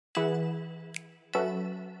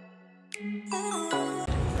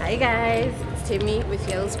Hi guys, it's Temi with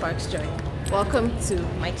YellowSparksJoy. Welcome to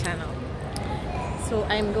my channel. So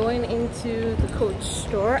I'm going into the Coach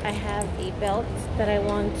store. I have a belt that I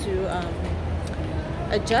want to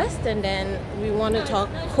adjust, and then we want to talk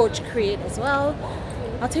Coach Create as well.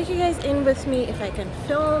 I'll take you guys in with me if I can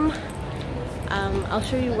film. I'll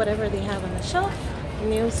show you whatever they have on the shelf,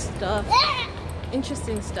 new stuff,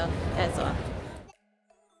 interesting stuff as well.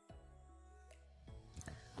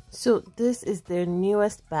 So this is their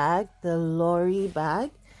newest bag, the LIQWYD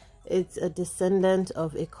bag. It's a descendant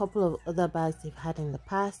of a couple of other bags they've had in the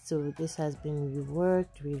past. So this has been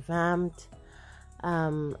reworked, revamped,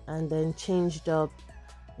 and then changed up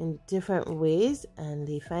in different ways. And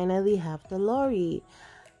they finally have the LIQWYD.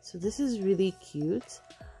 So this is really cute.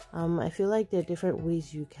 I feel like there are different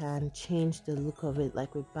ways you can change the look of it,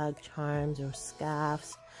 like with bag charms or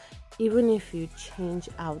scarves. Even if you change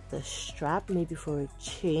out the strap, maybe for a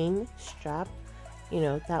chain strap, you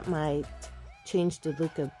know, that might change the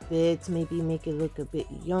look a bit, maybe make it look a bit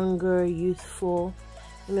younger, youthful.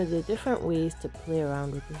 You know, there are different ways to play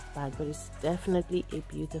around with this bag, but it's definitely a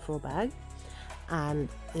beautiful bag, and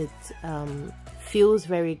it feels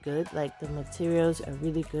very good. Like, the materials are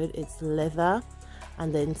really good. It's leather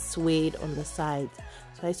and then suede on the sides.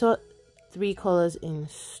 So I saw 3 colors in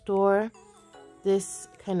store. This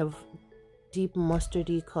kind of deep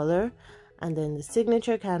mustardy color, and then the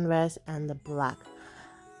signature canvas and the black.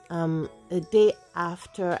 A day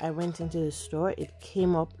after I went into the store, it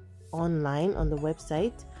came up online on the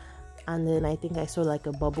website, and then I think I saw like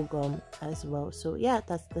a bubble gum as well. So yeah,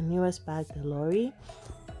 that's the newest bag, the LIQWYD.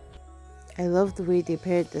 I love the way they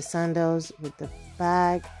paired the sandals with the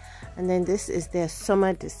bag. And then this is their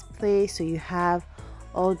summer display. So you have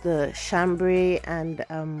all the chambray and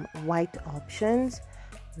white options.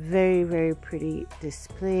 Very, very pretty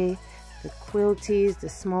display. The quilties, the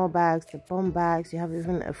small bags, the bum bags. You have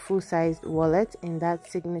even a full-sized wallet in that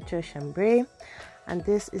signature chambray. And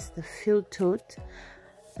this is the field tote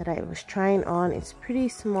that I was trying on. It's pretty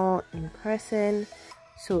small in person,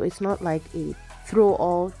 so it's not like a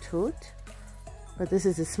throw-all tote, but this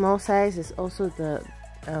is a small size. It's also the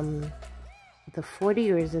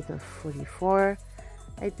 40, or is it the 44?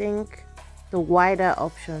 I think the wider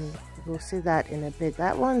option. We'll see that in a bit.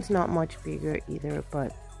 That one's not much bigger either,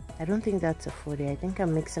 but I don't think that's a 40. I think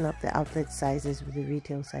I'm mixing up the outlet sizes with the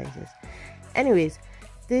retail sizes. Anyways,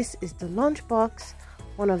 this is the lunchbox,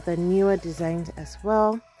 one of the newer designs as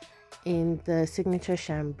well, in the signature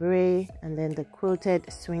chambray, and then the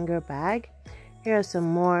quilted swinger bag. Here are some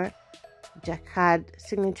more jacquard,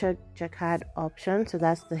 signature jacquard options. So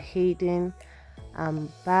that's the Hayden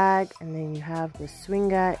bag, and then you have the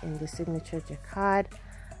swinger in the signature jacquard,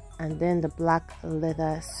 and then the black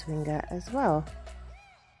leather swinger as well.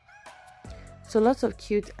 So lots of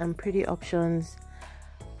cute and pretty options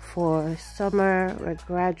for summer. We're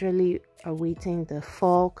gradually awaiting the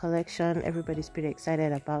fall collection. Everybody's pretty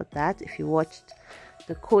excited about that. If you watched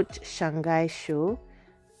the Coach Shanghai show,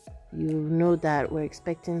 you know that we're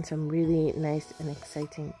expecting some really nice and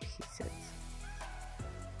exciting pieces.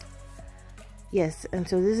 Yes, and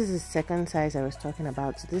so this is the second size I was talking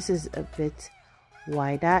about. So this is a bit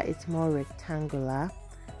wider. It's more rectangular,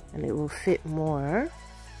 and it will fit more.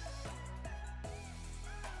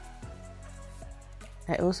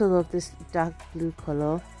 I also love this dark blue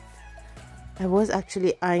color. I was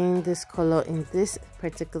actually eyeing this color in this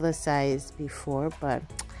particular size before, but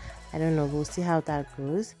I don't know. We'll see how that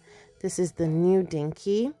goes. This is the new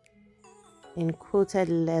Dinky in quilted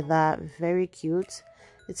leather. Very cute.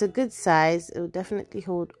 It's a good size. It will definitely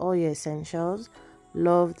hold all your essentials.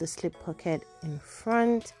 Love the slip pocket in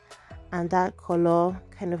front, and that color,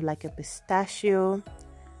 kind of like a pistachio.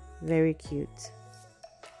 Very cute.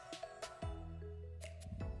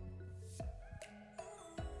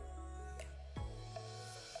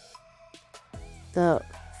 The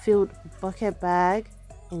filled bucket bag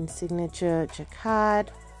in signature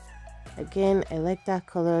jacquard. Again, I like that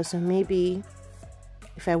color, so maybe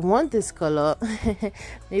if I want this color,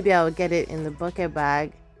 maybe I'll get it in the bucket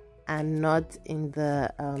bag and not in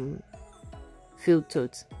the field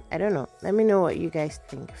tote. I don't know. Let me know what you guys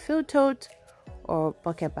think. Field tote or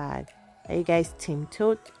bucket bag? Are you guys team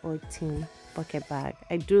tote or team bucket bag?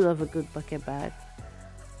 I do love a good bucket bag.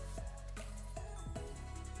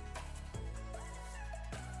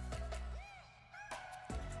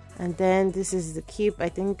 And then this is the Keep. I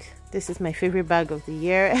think this is my favorite bag of the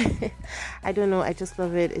year. I don't know, I just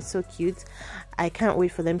love it. It's so cute. I can't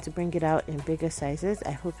wait for them to bring it out in bigger sizes.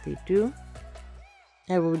 I hope they do.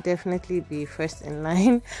 I will definitely be first in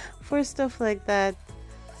line for stuff like that.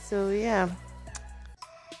 So yeah,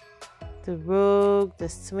 the Rogue, the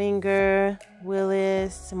Swinger,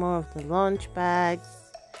 Willis, more of the launch bags.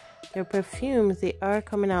 Their perfumes, they are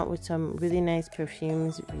coming out with some really nice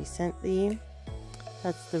perfumes recently.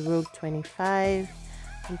 That's the Rogue 25.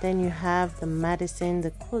 And then you have the Madison,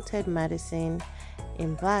 the quilted Madison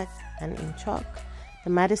in black and in chalk. The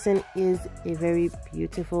Madison is a very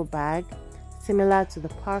beautiful bag, similar to the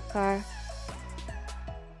Parker.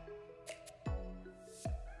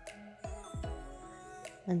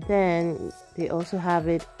 And then they also have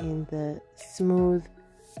it in the smooth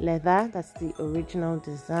leather. That's the original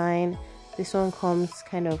design. This one comes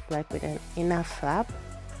kind of like with an inner flap,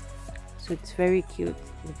 so it's very cute.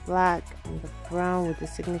 The black and the brown with the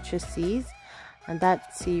signature C's, and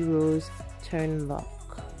that tea rose turn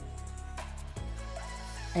lock.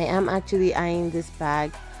 I am actually eyeing this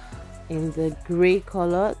bag in the gray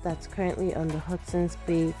color that's currently on the Hudson's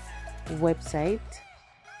Bay website.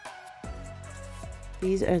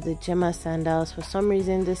 These are the Gemma sandals. For some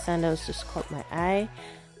reason, this sandals just caught my eye.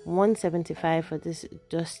 $175 for this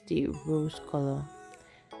dusty rose color.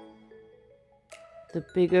 The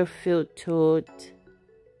bigger filled-toed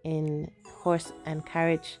in horse and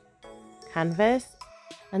carriage canvas.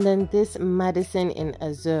 And then this Madison in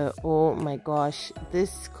azure. Oh my gosh,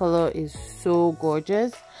 this color is so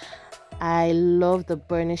gorgeous. I love the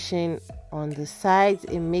burnishing on the sides.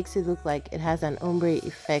 It makes it look like it has an ombre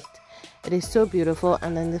effect. It is so beautiful.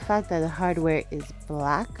 And then the fact that the hardware is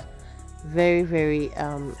black, very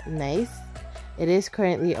nice. It is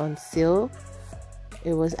currently on sale.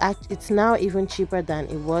 It's now even cheaper than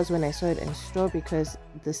it was when I saw it in store, because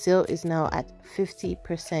the sale is now at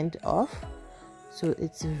 50% off. So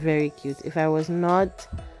it's very cute. If I was not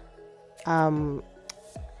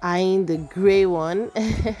eyeing the gray one,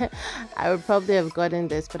 I would probably have gotten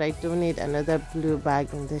this, but I don't need another blue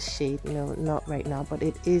bag in this shade. No, not right now, but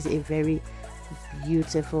it is a very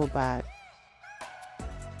beautiful bag.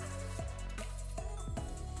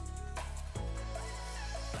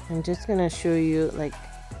 I'm just gonna show you like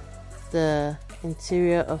the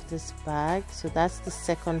interior of this bag. So that's the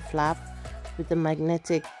second flap with the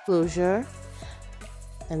magnetic closure,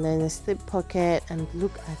 and then the slip pocket, and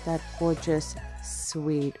look at that gorgeous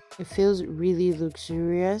suede. It feels really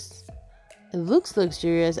luxurious. It looks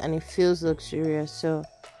luxurious and it feels luxurious. So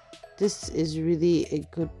this is really a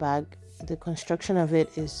good bag. The construction of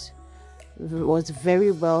it was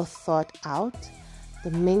very well thought out.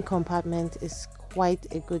 The main compartment is quite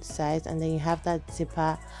a good size, and then you have that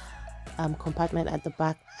zipper compartment at the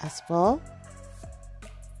back as well.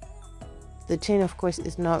 The chain, of course,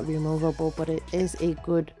 is not removable, but it is a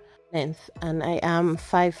good length, and I am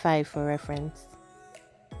 5'5" for reference.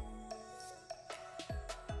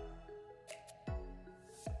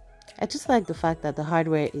 I just like the fact that the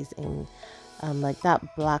hardware is in like that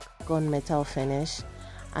black gunmetal finish,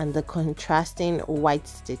 and the contrasting white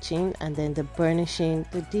stitching, and then the burnishing.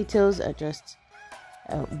 The details are just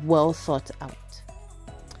well thought out.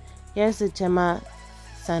 Here's the Gemma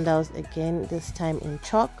sandals again, this time in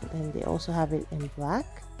chalk, and they also have it in black.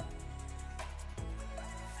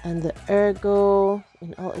 And the Ergo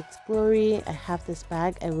in all its glory. I have this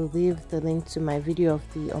bag. I will leave the link to my video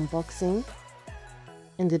of the unboxing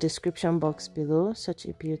in the description box below. Such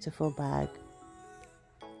a beautiful bag.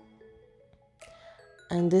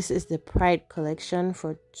 And this is the Pride collection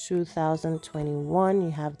for 2021.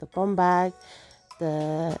 You have the bum bag,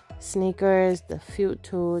 the sneakers, the field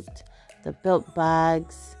tote, the belt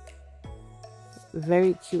bags.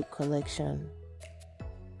 Very cute collection.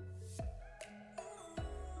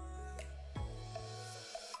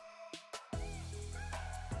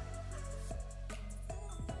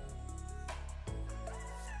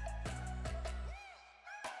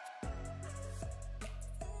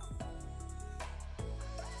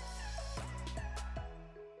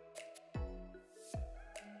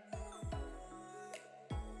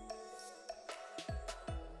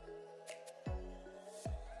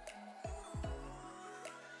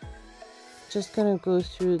 Just gonna go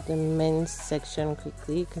through the men's section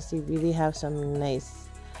quickly because they really have some nice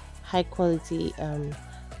high quality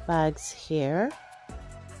bags here.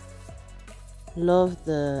 Love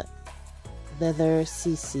the leather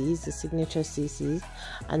CCs, the signature CCs,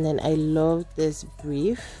 and then I love this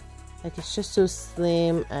brief. Like, it's just so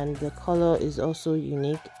slim, and the color is also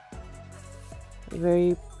unique.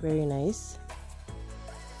 Very nice.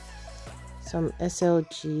 Some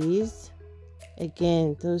SLGs.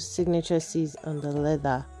 Again, those signature C's on the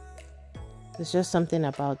leather. There's just something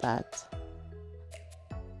about that.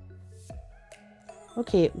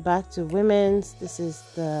 Okay, back to women's. This is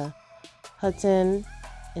the Hudson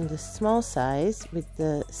in the small size with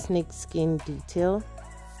the snake skin detail.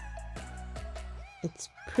 It's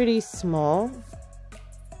pretty small,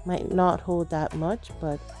 might not hold that much,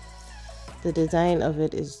 but the design of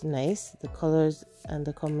it is nice. The colors and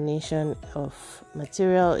the combination of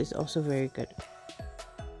material is also very good.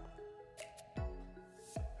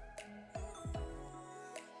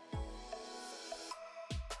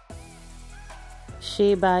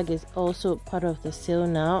 Shea bag is also part of the sale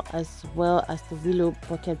now, as well as the Willow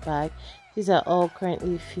bucket bag. These are all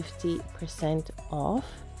currently 50% off.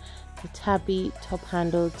 The Tabby top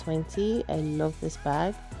handle 20. I love this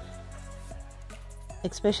bag,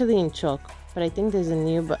 especially in chalk, but I think there's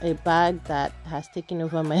a bag that has taken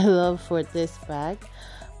over my love for this bag.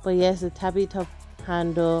 But yes, the Tabby top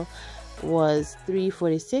handle was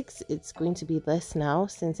 $3.46. It's going to be less now,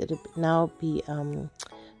 since it'll now be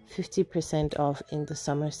 50% off in the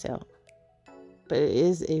summer sale. But it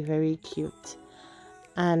is a very cute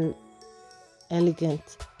and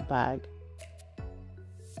elegant bag.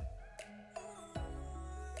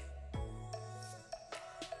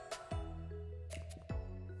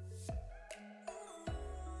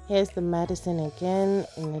 Here's the Madison again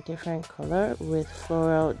in a different color with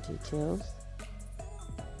floral details.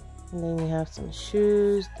 And then you have some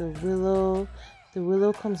shoes, the Willow. The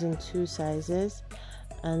Willow comes in 2 sizes,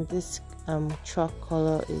 and this chalk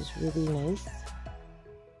color is really nice.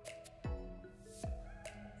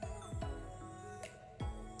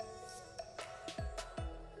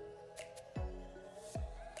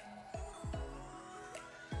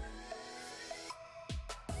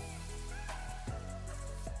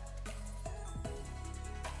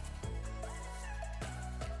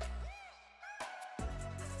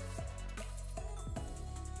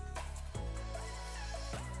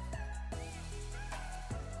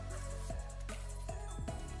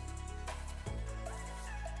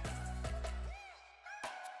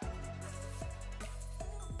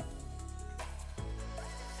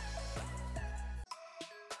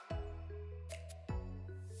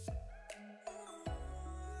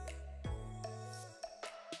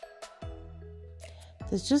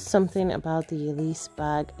 There's just something about the YellowSparks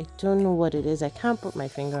bag. I don't know what it is. I can't put my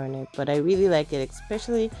finger on it, but I really like it.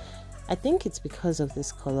 Especially, I think it's because of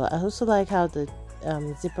this color. I also like how the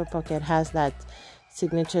zipper pocket has that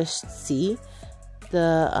signature C.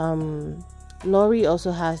 The Lori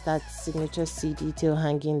also has that signature C detail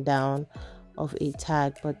hanging down of a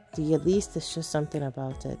tag, but the YellowSparks, there's just something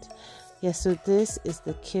about it. Yeah, so this is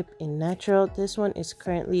the Kip in natural. This one is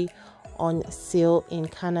currently on sale in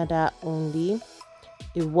Canada only.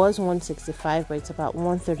 It was $165, but it's about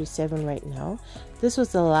 $137 right now. This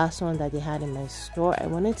was the last one that they had in my store. I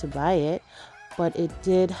wanted to buy it, but it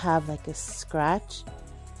did have like a scratch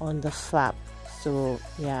on the flap, so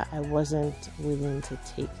yeah, I wasn't willing to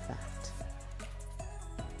take that.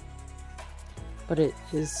 But it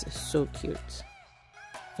is so cute.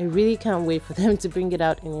 I really can't wait for them to bring it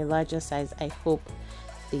out in a larger size. I hope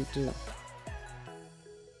they do.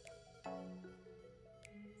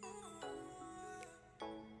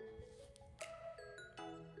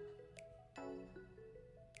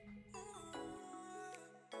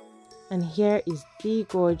 And here is the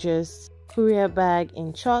gorgeous courier bag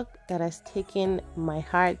in chalk that has taken my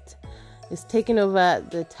heart. It's taken over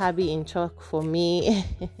the Tabby in chalk for me.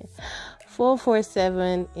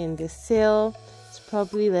 $447 in the sale. It's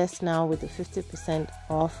probably less now with the 50%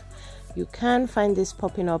 off. You can find this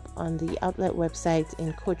popping up on the outlet website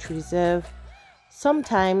in Coach Reserve.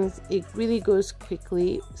 Sometimes it really goes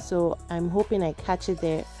quickly, so I'm hoping I catch it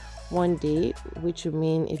there one day, which would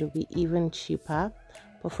mean it'll be even cheaper.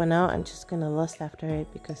 But for now, I'm just gonna lust after it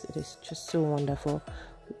because it is just so wonderful.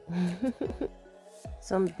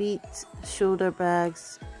 Some Beat shoulder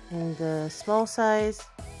bags in the small size.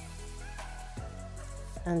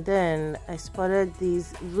 And then I spotted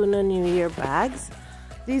these Lunar New Year bags.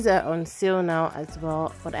 These are on sale now as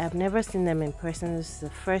well, but I've never seen them in person. This is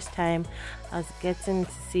the first time I was getting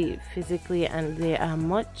to see it physically, and they are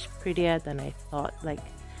much prettier than I thought. Like,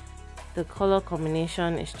 the color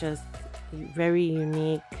combination is just very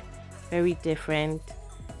unique, very different.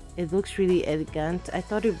 It looks really elegant. I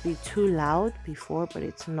thought it would be too loud before, but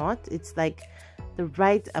it's not. It's like the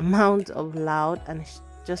right amount of loud, and it's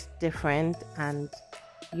just different and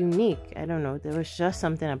unique. I don't know, there was just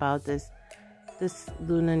something about this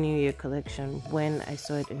Lunar New Year collection when I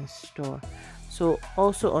saw it in store. So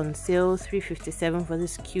also on sale, $357 for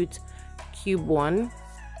this cute cube one.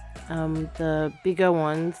 The bigger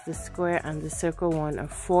ones, the square and the circle one, are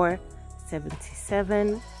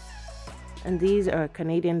 $477, and these are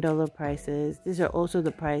Canadian dollar prices. These are also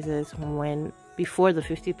the prices when before the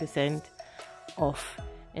 50% off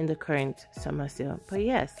in the current summer sale. But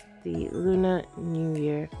yes, the Lunar New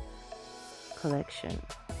Year collection.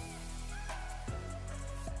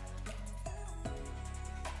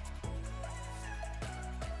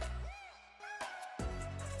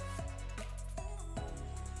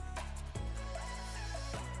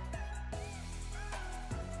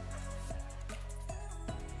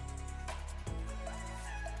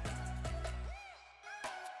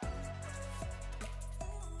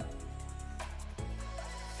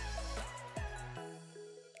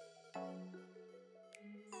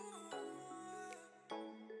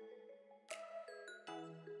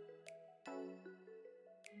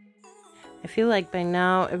 I feel like by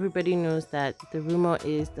now everybody knows that the rumor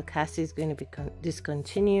is the Cassie is going to be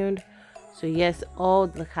discontinued. So yes, all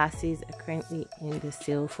the Cassies are currently in the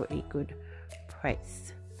sale for a good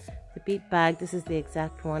price. The bead bag, this is the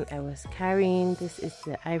exact one I was carrying. This is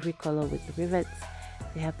the ivory color with the rivets.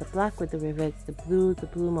 They have the black with the rivets, the blue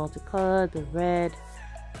multicolor, the red,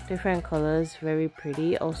 different colors, very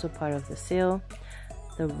pretty, also part of the sale.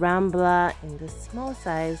 The Rambler in the small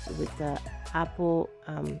size with the apple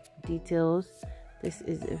details. This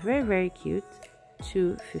is very cute,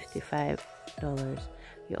 $255.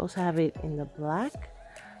 You also have it in the black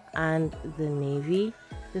and the navy.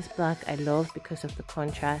 This black I love because of the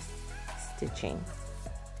contrast stitching.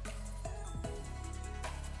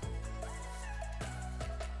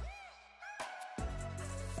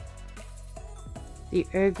 The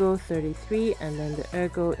Ergo 33 and then the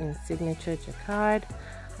Ergo in signature jacquard,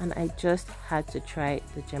 and I just had to try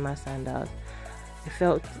the Gemma sandals. It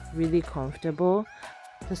felt really comfortable.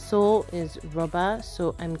 The sole is rubber,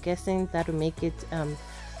 so I'm guessing that'll make it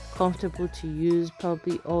comfortable to use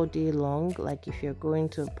probably all day long. Like if you're going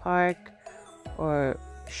to a park or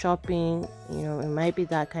shopping, you know, it might be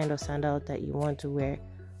that kind of sandal that you want to wear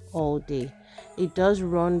all day. It does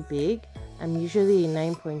run big. I'm usually a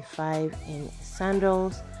 9.5 in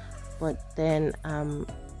sandals, but then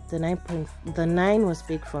the 9 was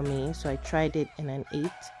big for me, so I tried it in an 8,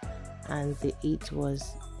 and the 8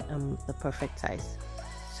 was the perfect size.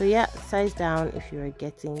 So yeah, size down if you're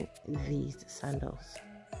getting these sandals.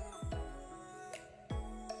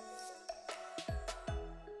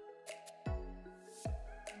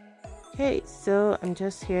 Okay, so I'm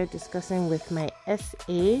just here discussing with my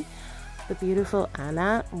SA, the beautiful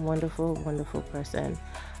Anna, wonderful person,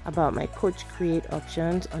 about my Coach Create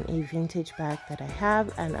options on a vintage bag that I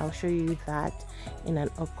have, and I'll show you that in an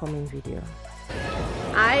upcoming video.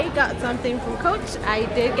 I got something from Coach. I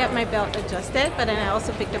did get my belt adjusted, but then I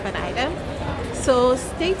also picked up an item. So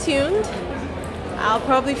stay tuned. I'll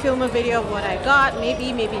probably film a video of what I got,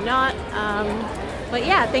 maybe not. But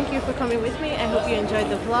yeah, thank you for coming with me. I hope you enjoyed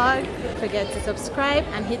the vlog. Don't forget to subscribe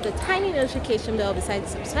and hit the tiny notification bell beside the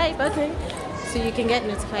subscribe button so you can get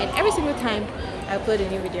notified every single time I upload a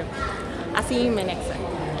new video. I'll see you in my next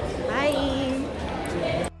one. Bye!